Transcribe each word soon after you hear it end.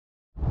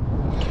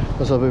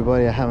What's up,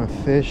 everybody? I haven't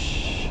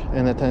fished,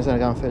 and the times that I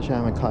got fish, I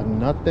haven't caught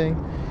nothing.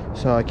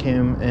 So I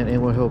came in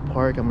Inwood Hill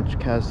Park. I'm gonna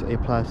cast a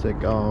plastic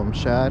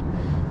shad,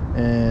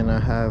 and I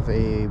have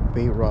a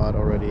bait rod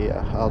already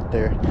out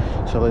there.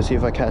 So let's see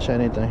if I catch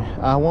anything.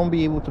 I won't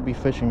be able to be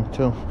fishing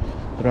till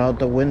throughout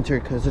the winter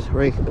because it's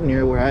right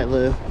near where I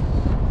live.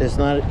 It's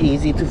not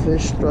easy to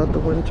fish throughout the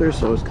winter,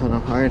 so it's kind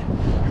of hard,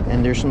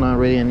 and there's not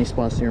really any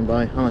spots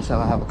nearby unless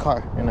I have a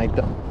car, and I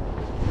don't.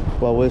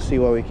 Well, we'll see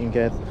what we can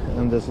get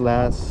in this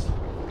last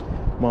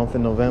month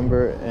in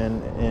November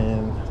and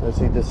let's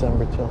see,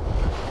 December too.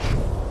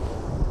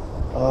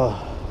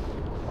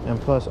 And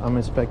plus I'm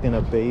expecting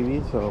a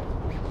baby, so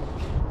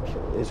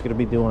it's gonna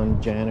be due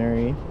in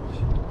January,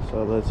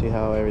 so let's see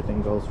how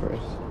everything goes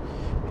first.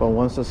 But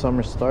once the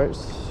summer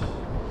starts,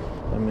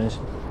 that means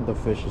the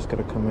fish is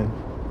gonna come in,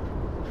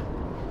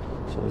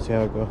 so let's see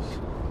how it goes.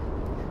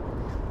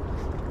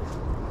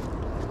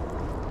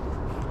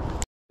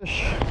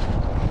 Fish.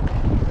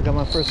 I got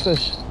my first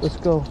fish. Let's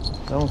go.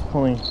 That one's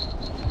pulling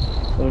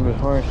a little bit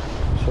hard,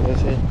 so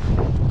let's see. Is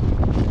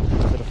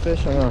it a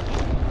fish or not?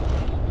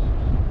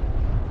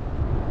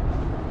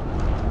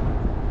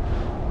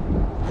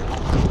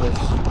 Let's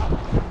see.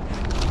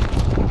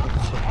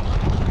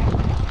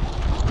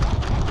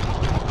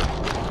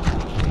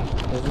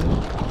 Is it?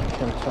 I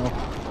can't tell.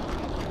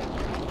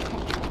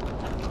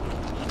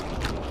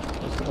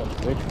 This is a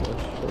big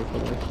fish,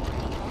 hopefully.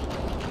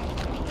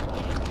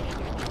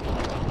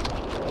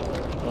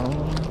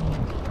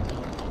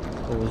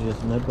 It was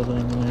just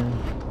nibbling in there.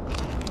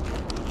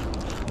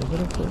 Is it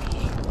a fish?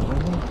 I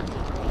don't know.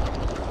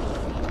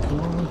 Come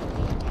on.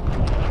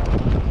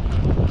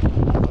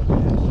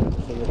 Okay,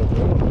 it's a little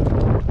bit.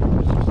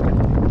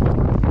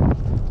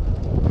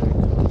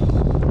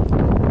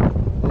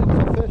 It's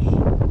a fish.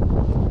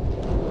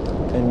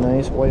 A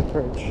nice white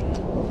perch,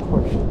 of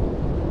course.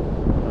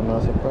 I'm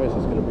not surprised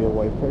it's gonna be a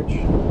white perch.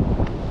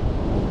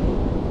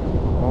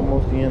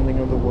 Almost the ending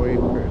of the white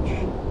perch.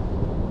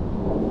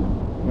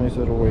 Nice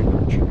little white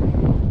perch.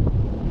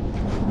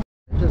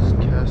 Just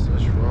cast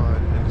this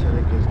rod until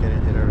it is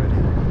getting hit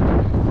already.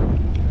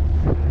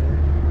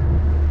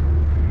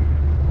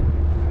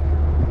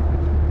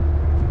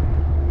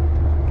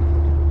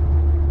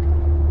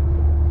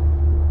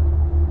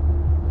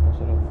 Most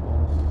of them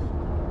falls.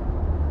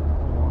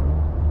 Come on.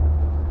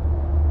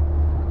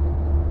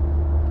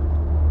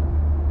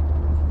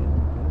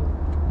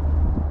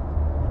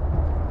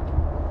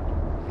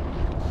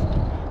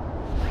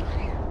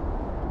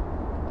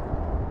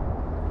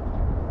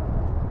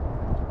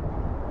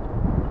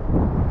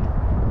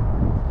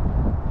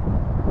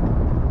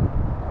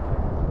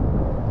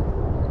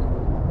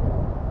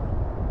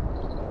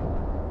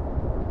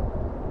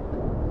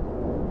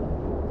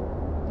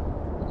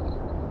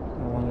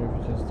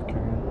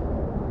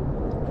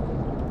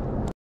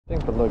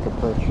 But look, a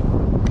perch.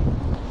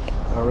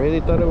 I really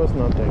thought it was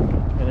nothing,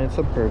 and it's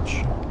a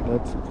perch.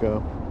 Let's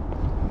go.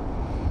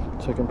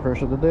 Second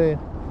perch of the day.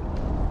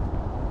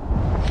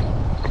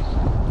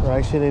 I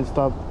actually didn't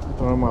stop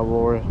throwing my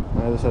lure.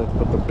 I decided to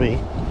put the bait.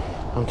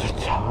 I'm too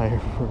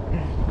tired for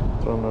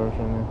throwing lures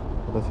right now.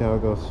 But let's see how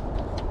it goes.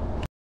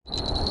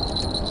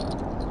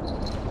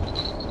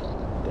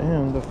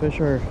 Damn, the fish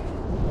are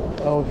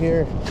out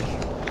here.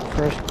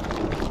 First,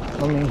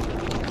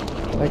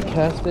 I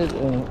cast it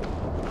and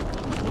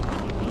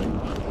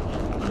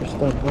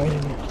start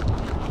biting.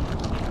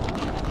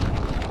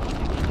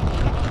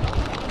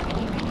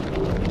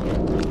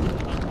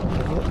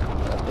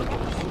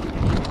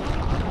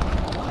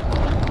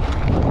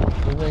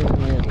 Right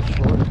near the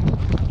shore.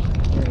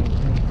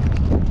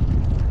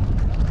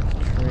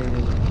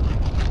 Crazy.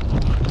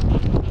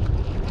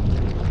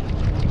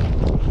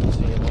 Let's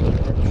see another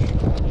perch.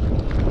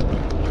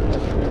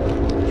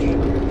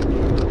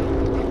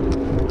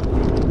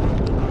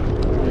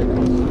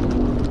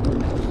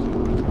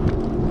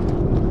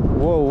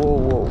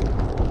 Whoa.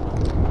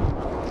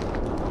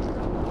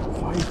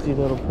 Feisty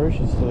little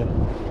perches today.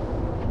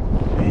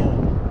 Man.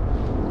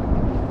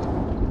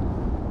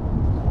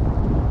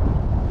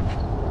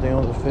 They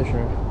all the fish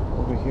are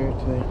over here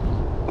today.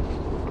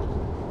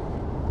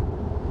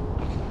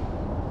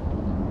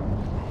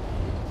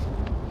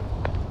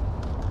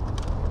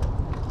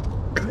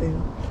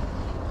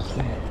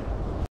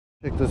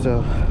 Check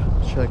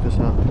this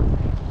out.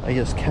 I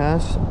just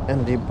cast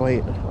and they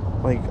bite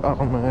like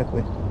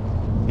automatically.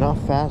 Not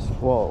fast,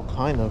 well,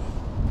 kind of.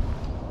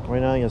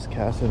 Right now I just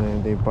cast it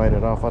and they bite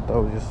it off. I thought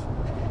it was just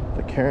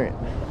the current,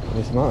 but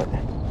it's not.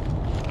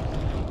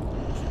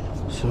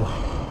 So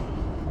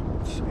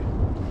let's see.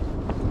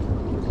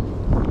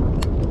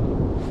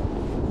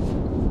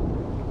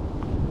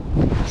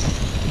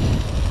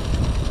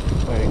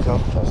 There you go,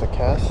 that's a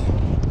cast.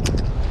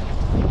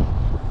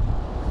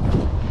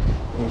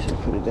 You should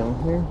put it down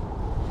here.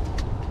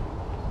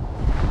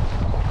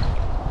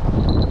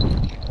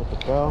 Put the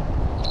bow.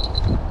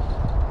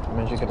 I'm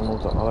actually gonna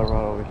move the other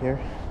rod over here.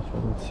 So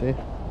let's see.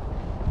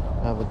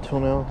 I have a 2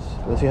 ounce.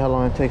 Let's see how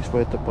long it takes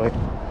for it to bite.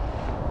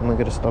 I'm not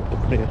gonna stop the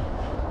video.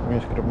 I'm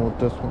just gonna move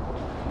this one.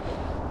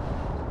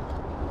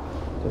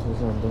 This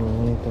is not doing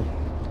anything.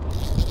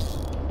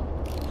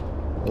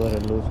 let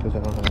it loose because I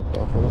don't have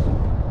buffaloes.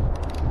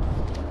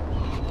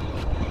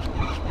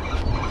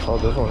 Oh,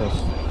 this one has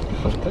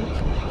something? I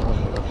don't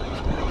know.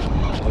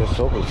 There's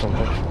over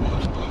something.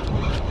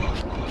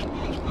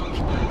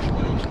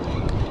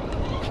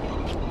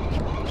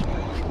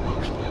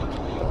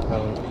 I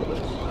don't know what it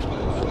is.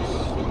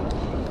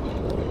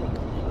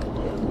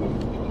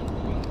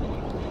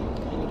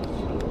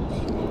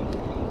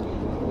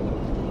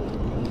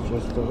 It's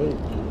just the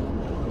weight.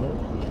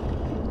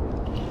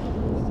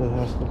 Still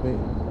has to be.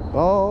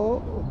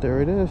 Oh, there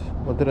it is.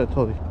 What did I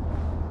tell you?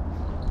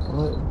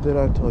 What did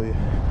I tell you?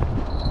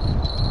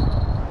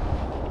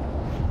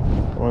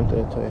 One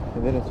thing I tell you,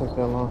 it didn't take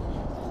that long.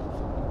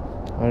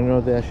 I don't know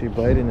if they actually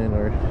biting it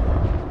or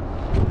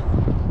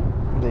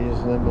they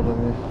just nibbled on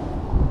me.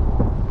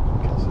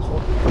 Cast this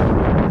one.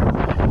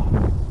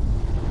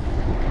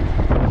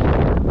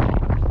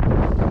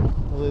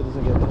 Hopefully it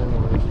doesn't get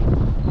tangled.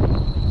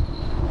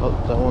 Oh,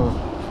 that one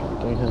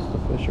I think has the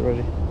fish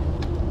already.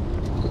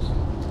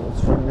 Let's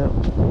find out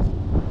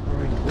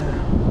right now.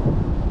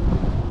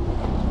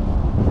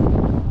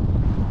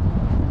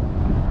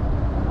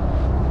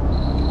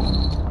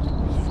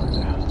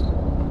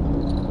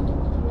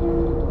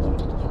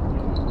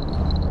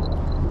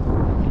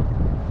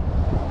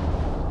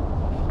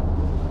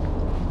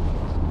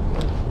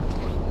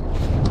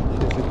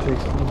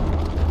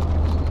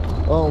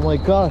 Oh my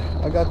god,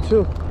 I got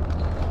two.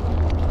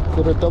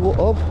 Did I double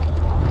up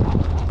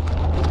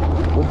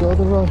with the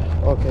other rod?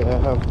 Okay, I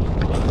have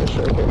fish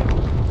right here.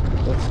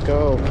 Let's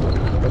go.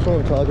 That's what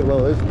I'm talking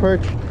about. It's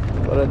perch,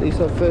 but at least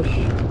a fish.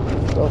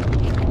 So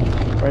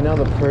right now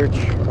the perch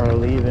are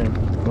leaving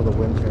for the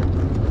winter.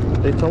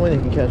 They told me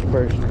they can catch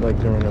perch like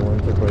during the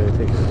winter, but it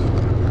takes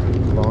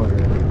longer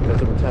because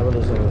the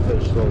metabolism of the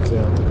fish slows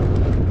down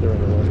during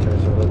the winter.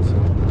 So let's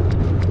see.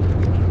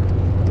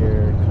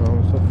 Here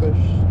comes the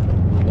fish.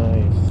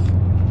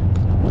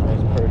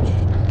 Nice perch.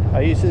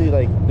 I usually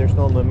there's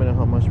no limit on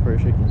how much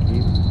perch you can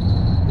keep.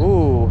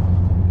 Ooh,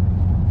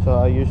 so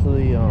I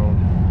usually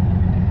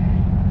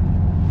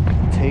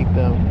take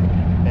them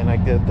and I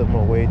give them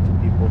away to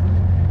people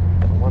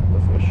that want the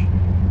fish.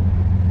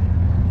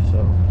 So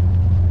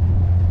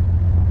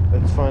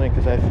it's funny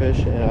because I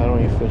fish and I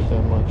don't even fish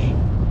that much,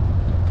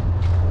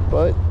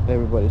 but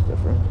everybody's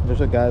different.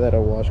 There's a guy that I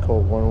watch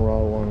called One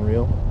Rod One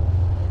Reel.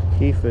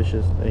 He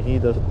fishes and he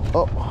does.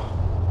 Oh.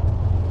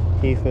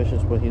 He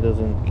fishes, but he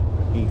doesn't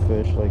eat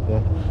fish like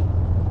that.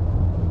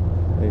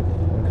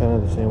 I'm kind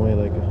of the same way,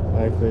 like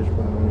I fish,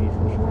 but I don't eat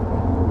fish like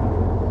that.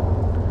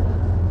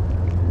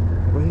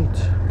 Wait,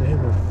 damn,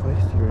 they're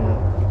feisty right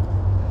now.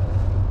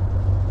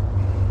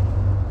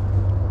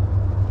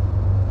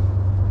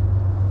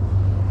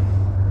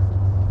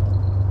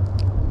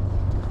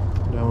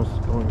 That one's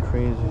going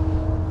crazy.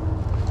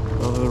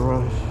 Another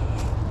rod,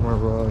 more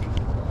rod.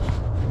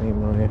 I mean,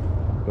 my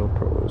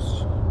GoPro is,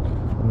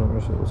 I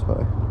noticed it was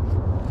high.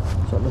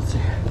 So let's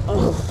see.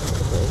 Oh.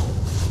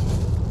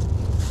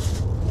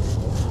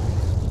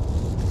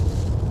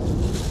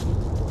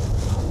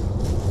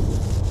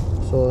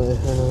 So I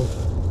have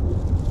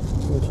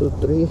 1, 2,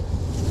 3,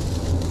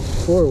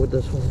 4 with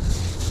this one.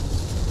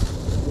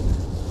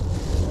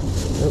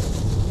 Yep,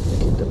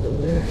 keep them in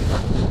there.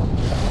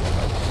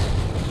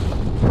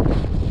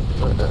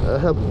 I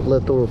have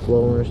leftover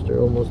blowers. They're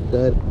almost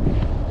dead,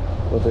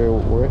 but they're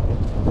working.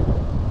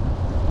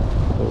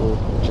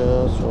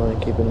 Just fine,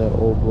 keeping that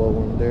old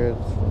blower in there.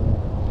 It's fine.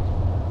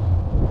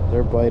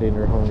 They're biting,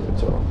 they're hungry,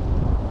 so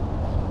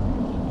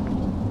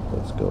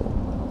let's go.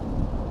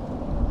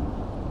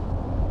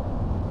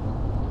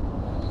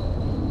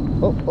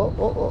 Oh.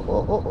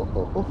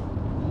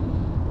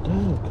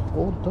 Dang,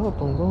 hold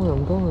up, I'm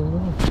going.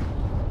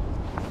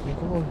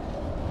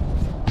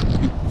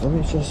 Let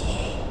me just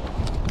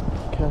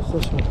cast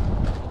this one.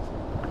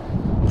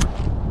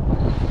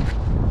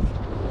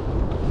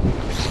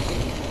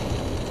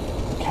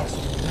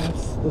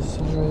 This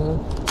one right now.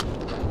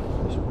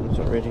 This one's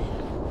already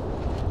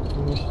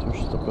finished.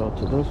 There's stuck out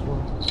to this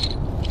one.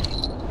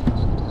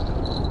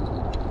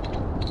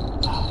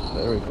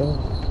 There we go.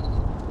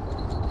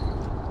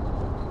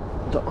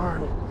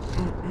 Darn.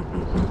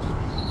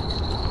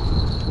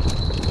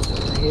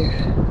 Over here.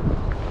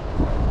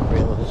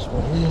 Reel this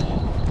one in.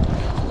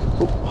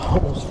 Oop,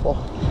 almost fall.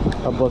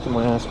 I busted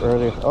my ass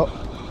earlier. Oh.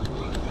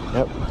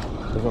 Yep.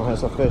 This one has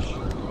some fish.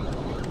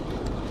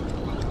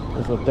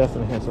 This one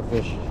definitely has some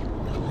fish.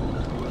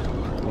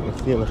 I can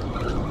feel it.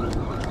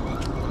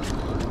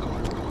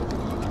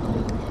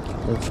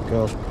 Let's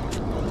go.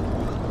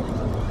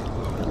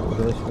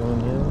 This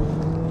one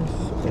is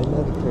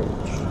another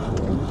perch.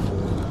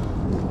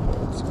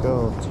 Let's go.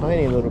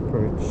 Tiny little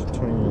perch.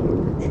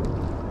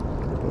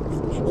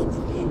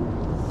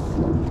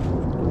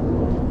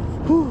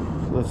 Whew.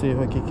 Let's see if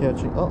I can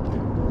catch it. Oh, I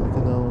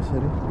think that was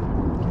hitting.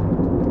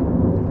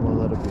 We'll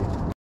let it be.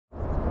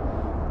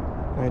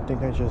 I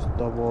think I just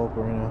double up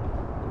right now.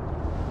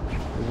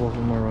 Both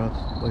of my rods.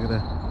 Look at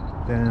that.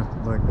 Damn,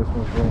 like this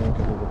one's running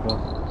because of the bell.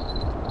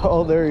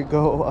 Oh, there you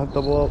go. I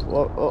double up.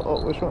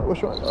 Oh, which one?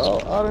 Oh,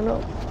 I don't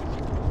know.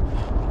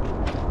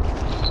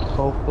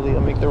 hopefully I'll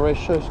make the right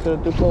choice. Gotta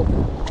do both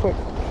quick.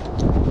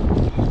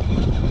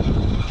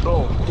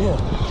 Oh, yeah.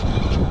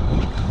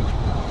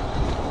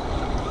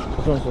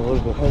 This one's a little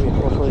bit heavy.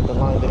 Hopefully the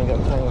line didn't get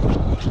tangled.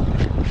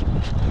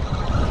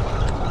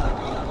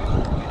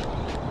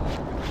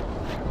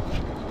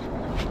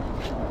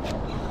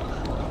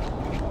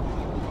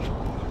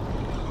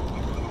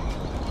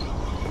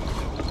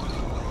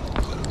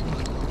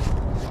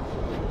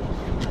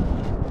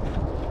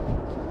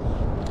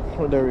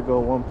 Oh, there we go,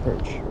 one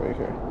perch right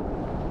here.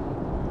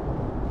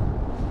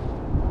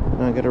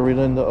 Now I gotta reel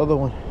in the other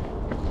one.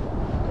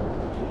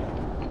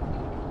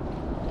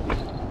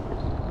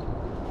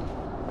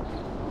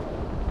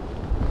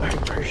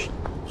 Alright, perch.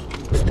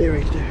 Stay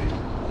right there.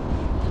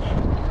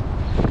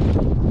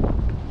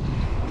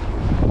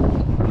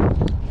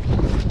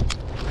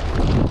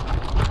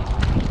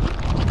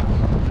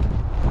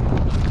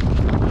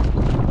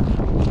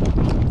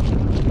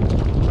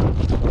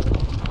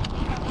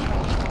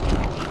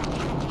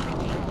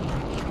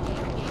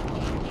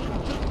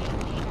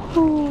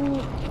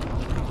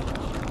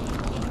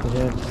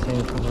 Yeah, the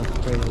same thing, that's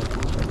crazy. I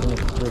think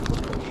it's super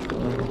fresh.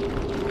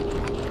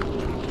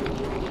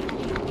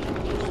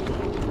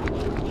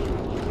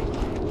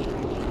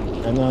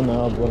 And then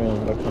I'll put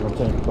in the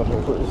content, but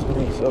hopefully this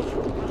makes up for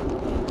it.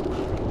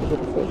 Is it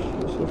a fish?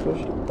 Is it a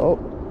fish? Oh,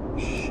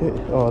 shit.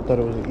 Oh, I thought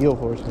it was an eel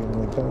or something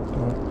like that.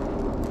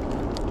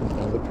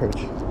 Another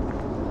perch.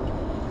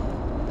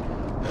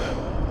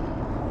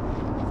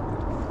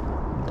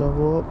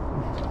 Double up.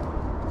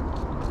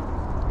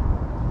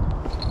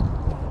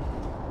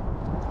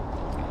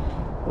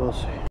 We'll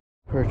see.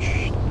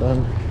 Perch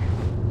done.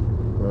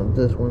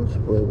 This one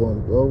split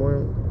one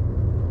blower.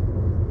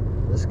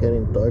 It's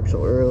getting dark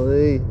so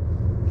early.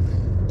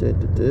 I'm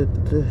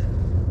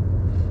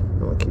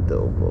gonna keep the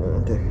old blow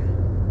on there.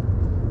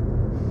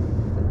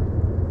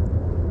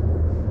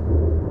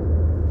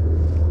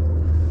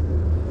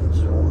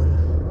 This one.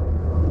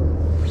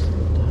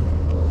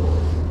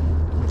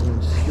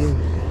 Let's see.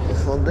 It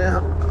fell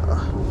down.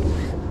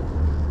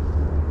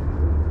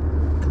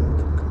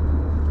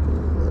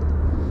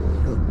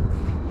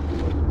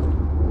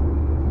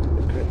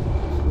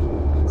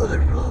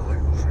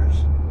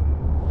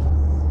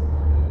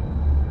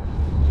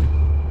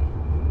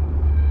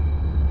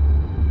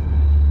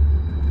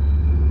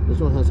 This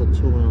one has a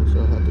 2 ounce, so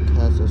I have to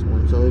cast this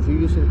one. So if you're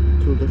using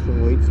 2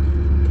 different weights,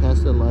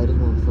 cast the lightest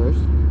one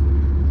first.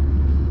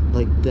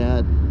 Like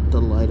that, the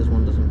lightest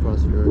one doesn't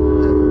cross your heavy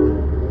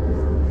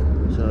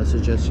one. So I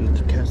suggest you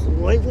to cast the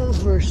light one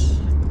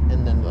first,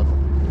 and then the other one.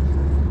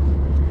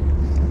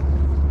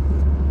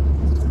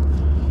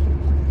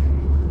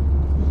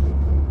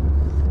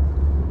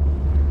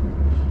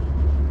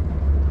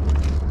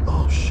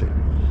 Oh shit.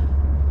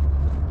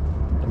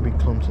 Don't be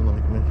clumsy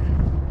like me.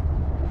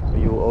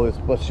 You will always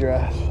bust your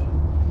ass.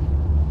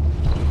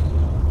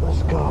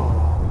 Let's go.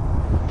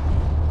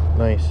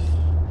 Nice.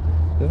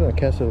 They're gonna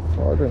cast it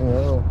farther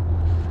now.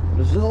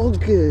 But it's all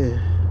good.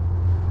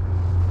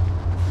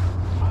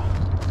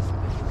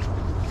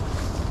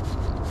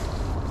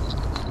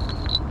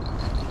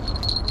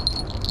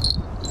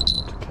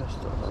 To cast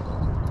the other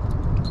one.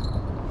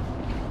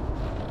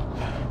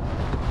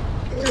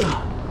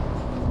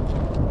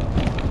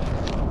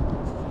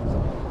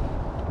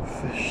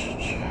 Fish.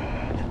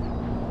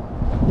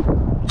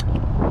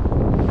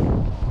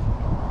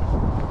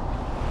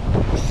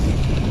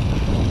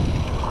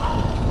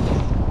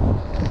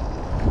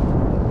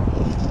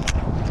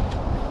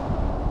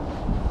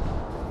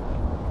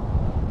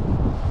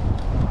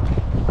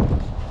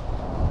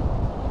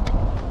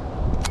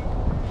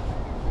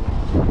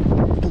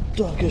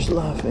 Dog is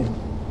laughing.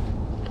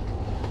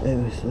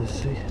 Anyways, let's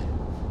see.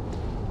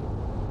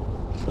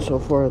 So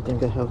far I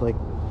think I have like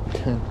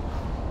 10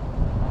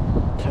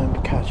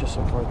 catches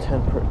so far,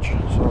 10 perch.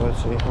 So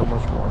let's see how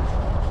much more.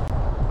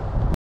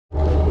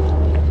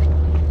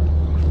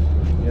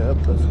 Yep,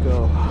 let's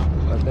go.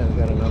 I think I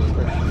got another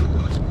perch.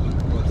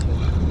 Let's see.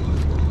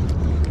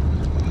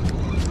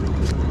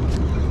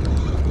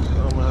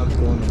 I'm gonna have to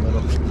go in the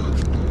middle.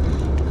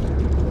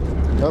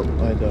 Nope,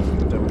 I don't.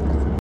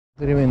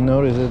 Didn't even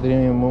notice it,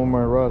 didn't even move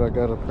my rod. I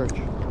got a perch.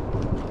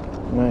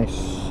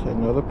 Nice,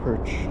 another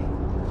perch.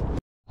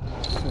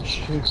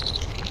 Fish here.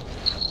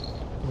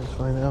 Let's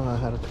find out. I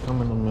had it to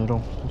come in the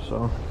middle,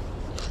 so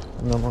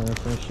I'm no longer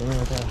fishing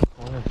at that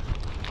corner.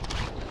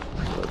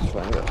 Let's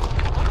find out.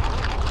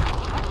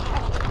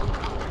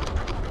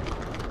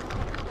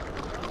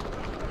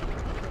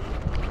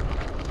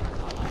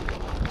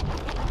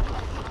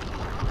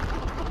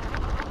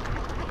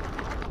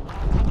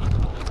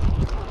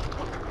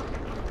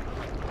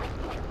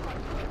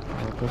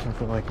 Doesn't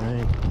feel like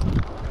rain.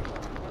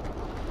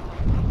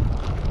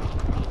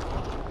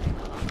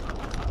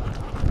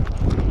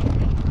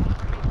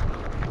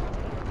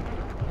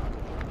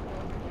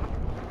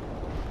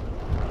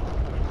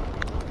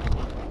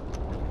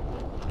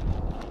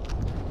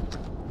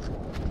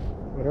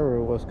 Whatever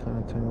it was kind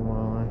of tangled my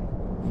line.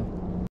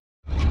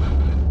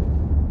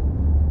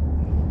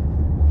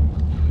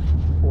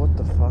 What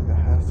the fuck? I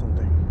have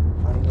something.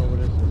 I don't know what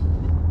it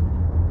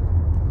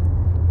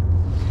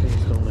is.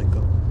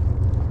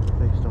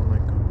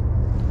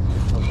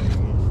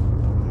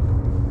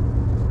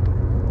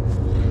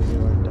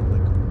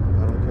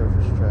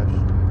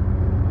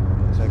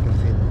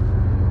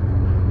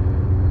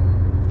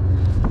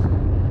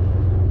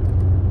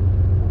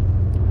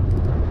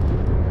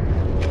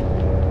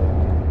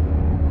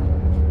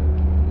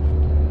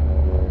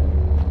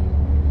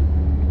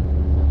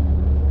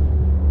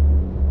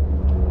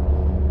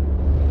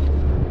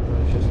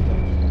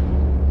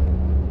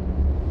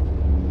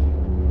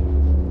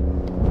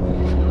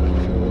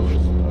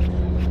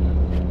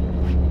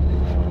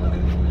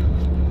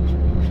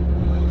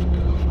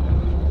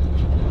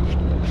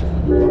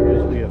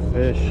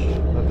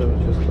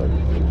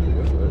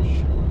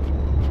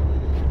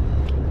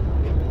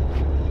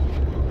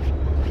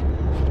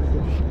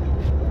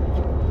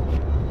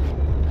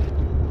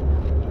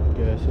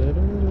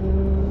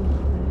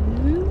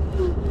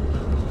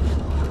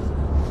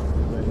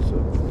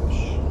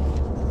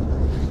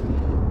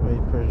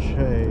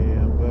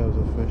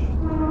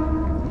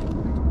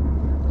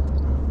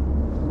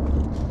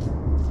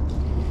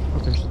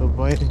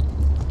 biting.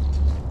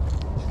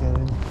 Let's get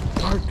in.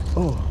 Park.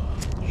 Oh,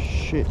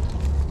 shit.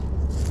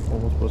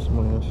 Almost busted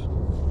my ass.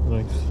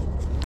 Nice.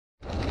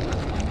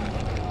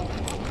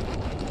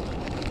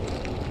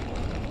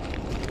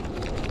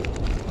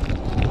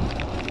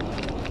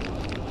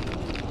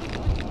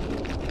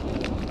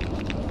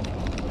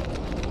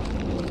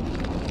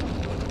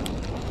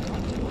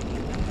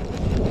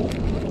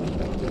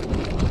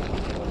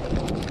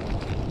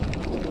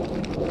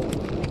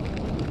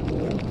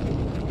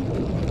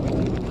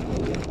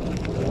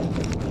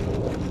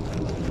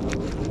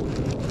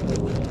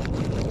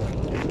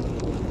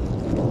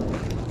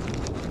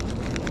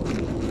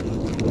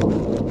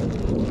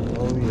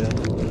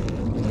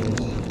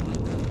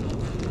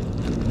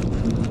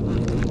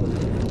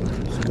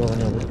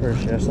 Another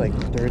Perch. That's like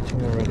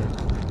 13 already.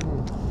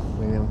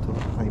 Maybe I'm too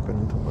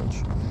hyping too much.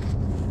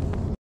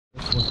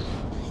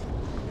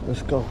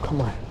 Let's go,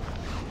 come on.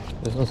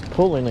 This one's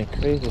pulling like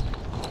crazy.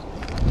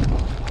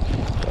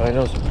 I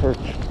know it's a Perch.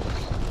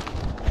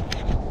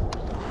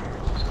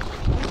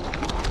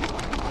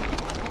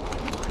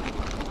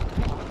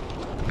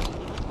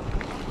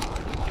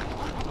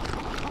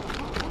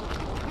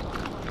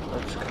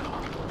 Let's go.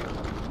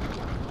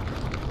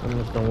 I'm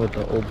just done with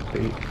the old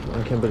bait.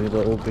 I can't believe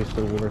the old bait's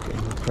still working.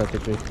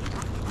 Practically,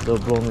 the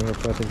blooming are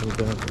practically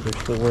done.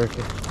 They're still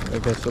working. I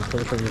guess the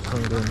Perch are just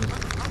hungry.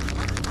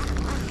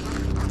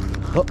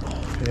 Oh,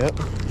 yep.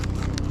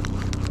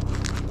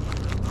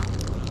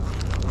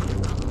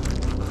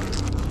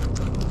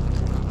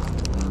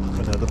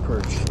 Another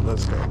Perch.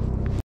 Let's go.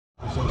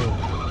 Something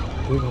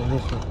big on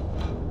this one.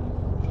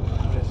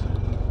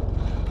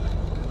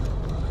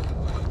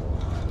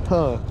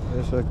 Huh,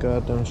 there's a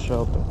goddamn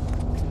shelter.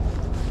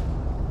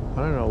 I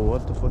don't know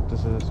what the fuck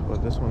this is,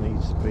 but this one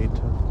eats bait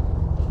too.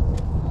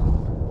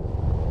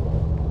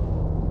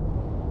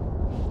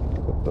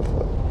 What the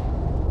fuck?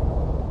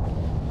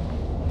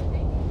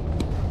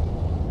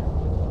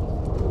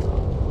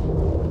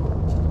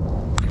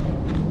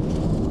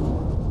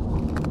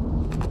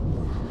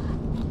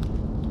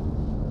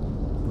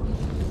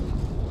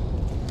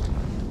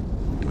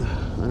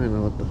 I don't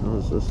know what the hell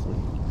is this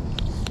thing.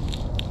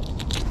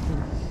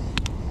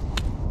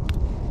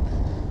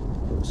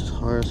 It's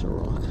hard as a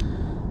rock.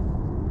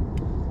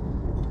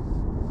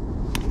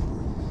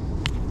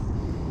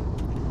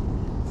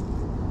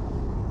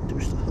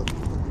 There's the hook.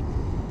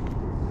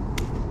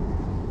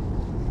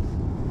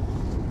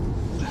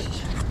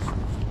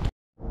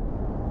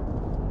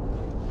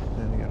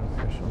 Then we got a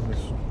fish on this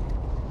one.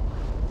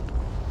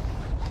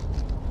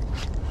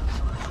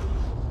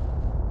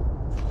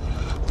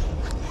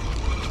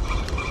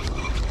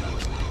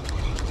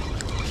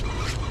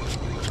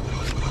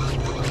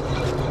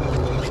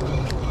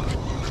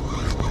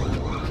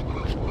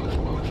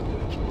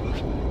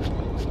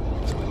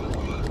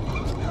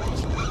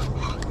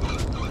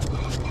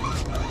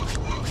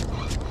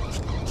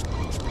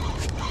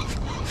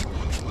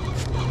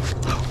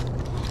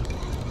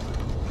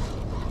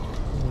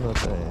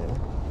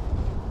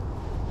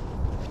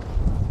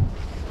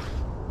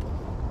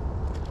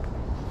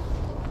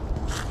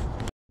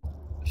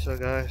 So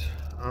guys,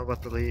 I'm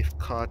about to leave.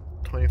 Caught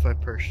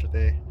 25 Perch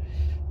today,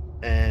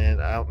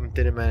 and I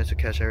didn't manage to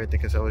catch everything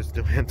because I was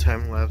doing a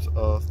time lapse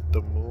of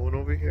the moon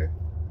over here,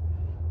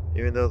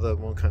 even though the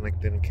moon kind of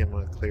didn't come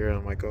out clear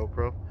on my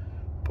GoPro.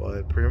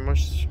 But pretty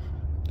much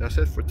that's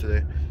it for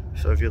today.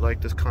 So if you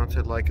like this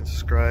content, like and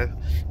subscribe.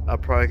 I'm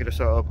probably gonna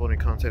start uploading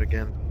content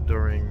again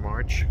during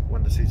March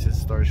when the season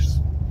starts,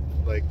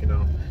 like, you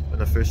know, when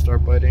the fish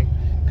start biting,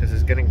 because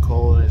it's getting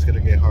cold and it's gonna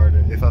get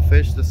harder. If I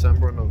fish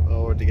December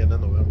or the end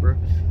of November,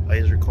 I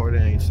just record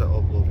it and I start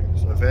uploading.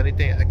 So if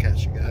anything, I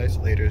catch you guys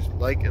later.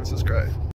 Like and subscribe.